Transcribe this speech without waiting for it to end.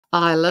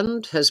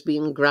Ireland has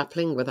been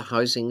grappling with a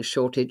housing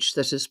shortage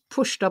that has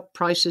pushed up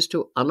prices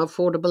to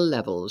unaffordable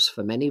levels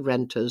for many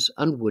renters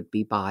and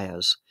would-be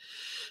buyers.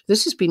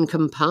 This has been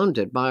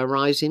compounded by a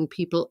rise in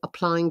people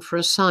applying for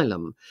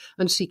asylum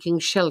and seeking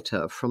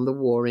shelter from the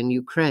war in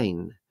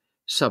Ukraine.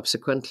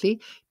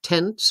 Subsequently,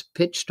 tents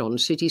pitched on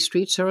city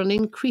streets are an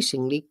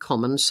increasingly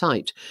common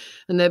sight,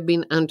 and there have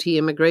been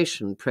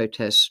anti-immigration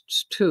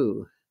protests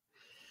too.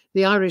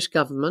 The Irish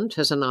government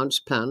has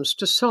announced plans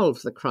to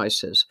solve the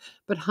crisis,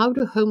 but how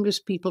do homeless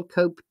people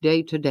cope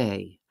day to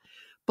day?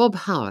 Bob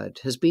Howard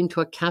has been to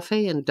a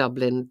cafe in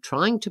Dublin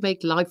trying to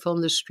make life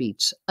on the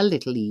streets a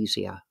little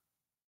easier.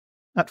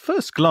 At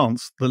first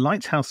glance, the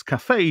Lighthouse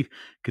Cafe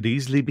could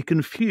easily be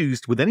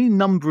confused with any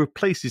number of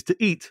places to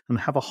eat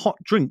and have a hot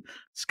drink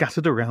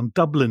scattered around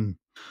Dublin.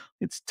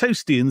 It's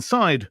toasty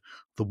inside.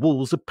 The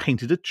walls are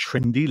painted a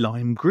trendy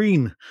lime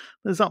green.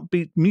 There's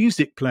upbeat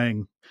music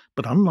playing.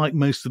 But unlike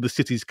most of the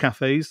city's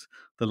cafes,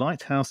 the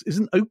Lighthouse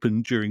isn't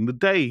open during the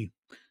day.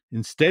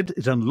 Instead,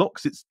 it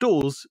unlocks its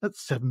doors at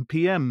 7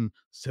 p.m,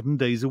 7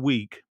 days a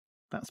week.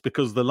 That's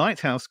because the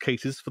Lighthouse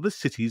caters for the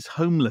city's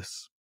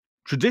homeless.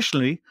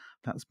 Traditionally,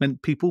 that's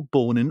meant people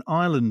born in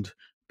Ireland,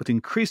 but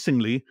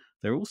increasingly,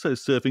 they're also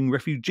serving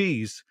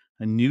refugees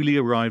and newly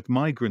arrived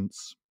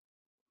migrants.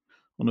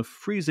 On a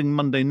freezing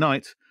Monday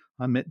night,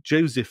 I met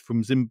Joseph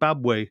from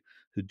Zimbabwe,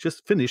 who'd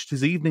just finished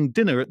his evening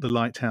dinner at the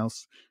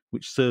Lighthouse,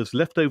 which serves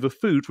leftover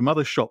food from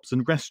other shops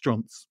and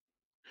restaurants.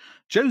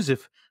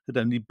 Joseph had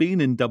only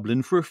been in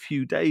Dublin for a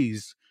few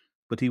days,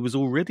 but he was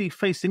already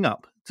facing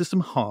up to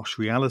some harsh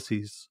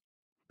realities.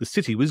 The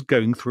city was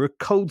going through a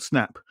cold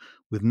snap,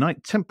 with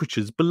night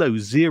temperatures below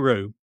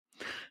zero.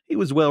 He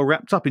was well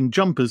wrapped up in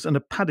jumpers and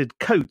a padded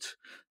coat,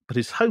 but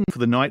his home for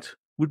the night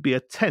would be a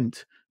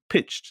tent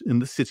pitched in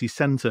the city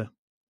centre.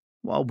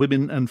 While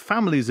women and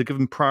families are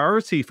given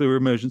priority for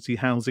emergency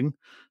housing,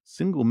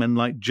 single men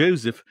like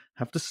Joseph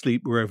have to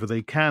sleep wherever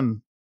they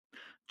can.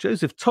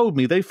 Joseph told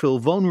me they feel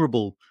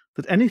vulnerable,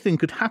 that anything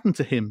could happen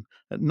to him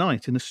at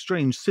night in a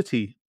strange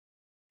city.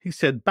 He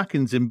said back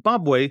in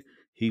Zimbabwe,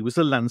 he was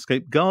a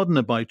landscape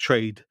gardener by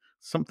trade,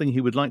 something he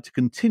would like to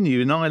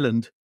continue in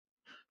Ireland.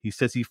 He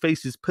says he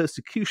faces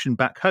persecution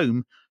back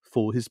home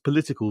for his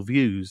political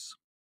views.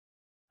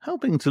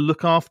 Helping to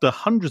look after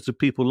hundreds of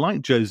people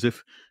like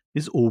Joseph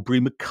is Aubrey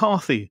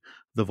McCarthy,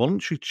 the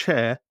voluntary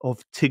chair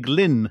of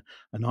Tiglin,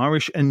 an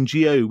Irish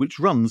NGO which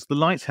runs the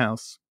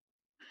Lighthouse.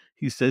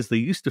 He says they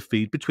used to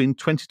feed between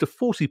 20 to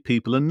 40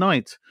 people a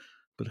night,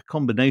 but a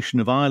combination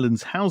of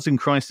Ireland's housing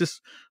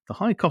crisis, the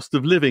high cost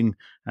of living,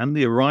 and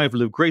the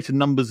arrival of greater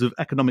numbers of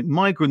economic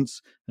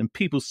migrants and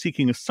people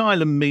seeking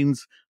asylum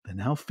means they're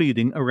now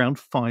feeding around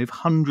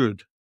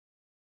 500.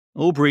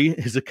 Aubrey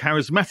is a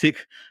charismatic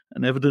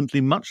and evidently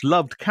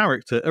much-loved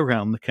character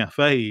around the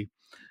cafe.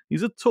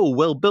 He's a tall,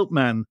 well-built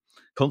man,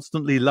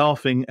 constantly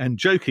laughing and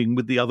joking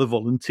with the other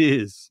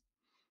volunteers.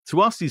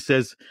 To us, he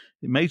says,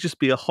 it may just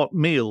be a hot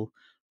meal,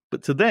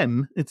 but to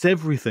them, it's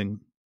everything.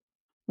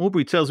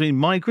 Aubrey tells me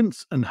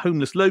migrants and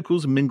homeless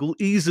locals mingle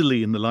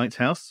easily in the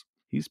Lighthouse.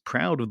 He's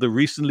proud of the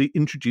recently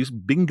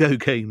introduced bingo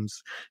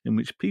games, in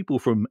which people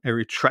from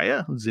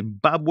Eritrea,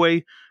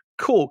 Zimbabwe,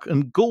 Cork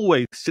and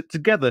Galway sit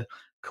together,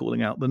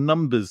 calling out the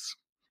numbers.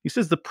 He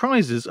says the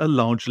prizes are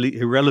largely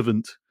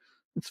irrelevant.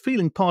 It's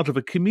feeling part of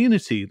a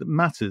community that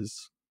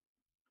matters.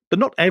 But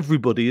not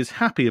everybody is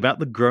happy about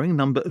the growing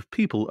number of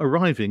people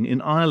arriving in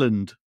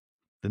Ireland.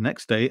 The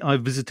next day, I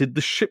visited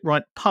the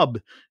Shipwright pub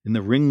in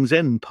the Rings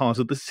End part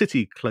of the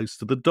city, close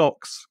to the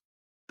docks.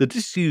 The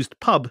disused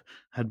pub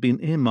had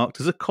been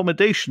earmarked as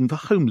accommodation for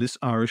homeless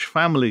Irish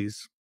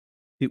families.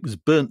 It was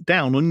burnt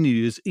down on New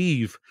Year's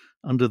Eve,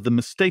 under the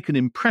mistaken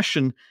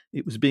impression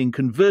it was being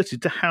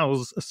converted to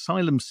house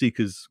asylum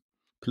seekers.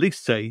 Police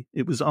say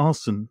it was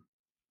arson.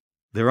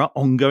 There are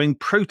ongoing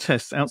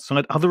protests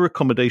outside other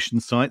accommodation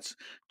sites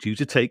due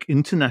to take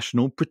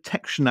international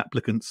protection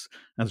applicants,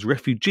 as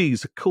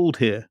refugees are called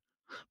here.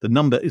 The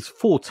number is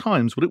 4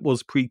 times what it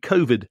was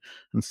pre-COVID,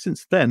 and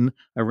since then,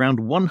 around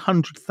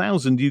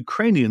 100,000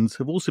 Ukrainians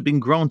have also been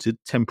granted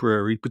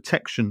temporary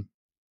protection.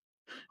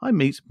 I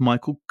meet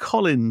Michael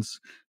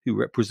Collins, who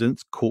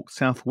represents Cork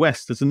South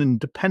West as an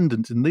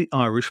independent in the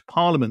Irish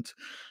Parliament,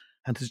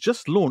 and has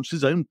just launched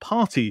his own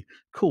party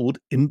called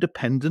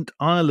Independent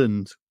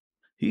Ireland.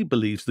 He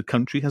believes the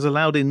country has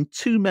allowed in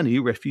too many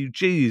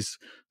refugees,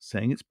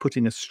 saying it's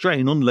putting a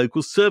strain on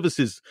local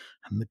services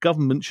and the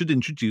government should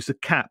introduce a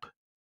cap.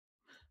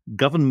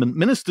 Government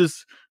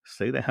ministers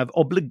say they have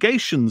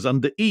obligations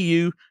under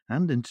EU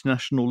and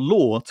international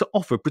law to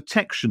offer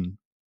protection.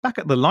 Back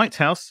at the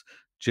Lighthouse,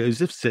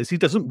 Joseph says he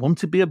doesn't want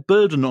to be a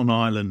burden on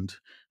Ireland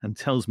and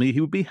tells me he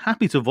would be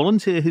happy to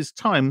volunteer his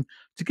time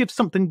to give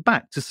something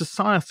back to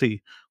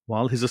society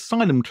while his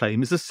asylum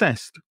claim is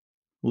assessed.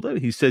 Although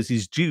he says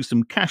he's due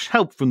some cash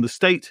help from the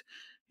state,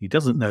 he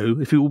doesn't know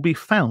if he will be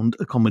found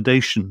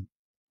accommodation.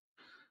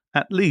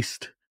 At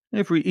least,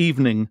 every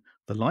evening,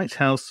 the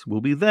Lighthouse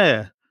will be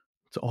there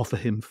to offer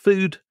him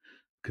food,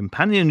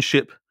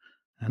 companionship,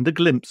 and a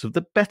glimpse of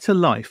the better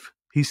life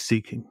he's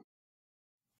seeking.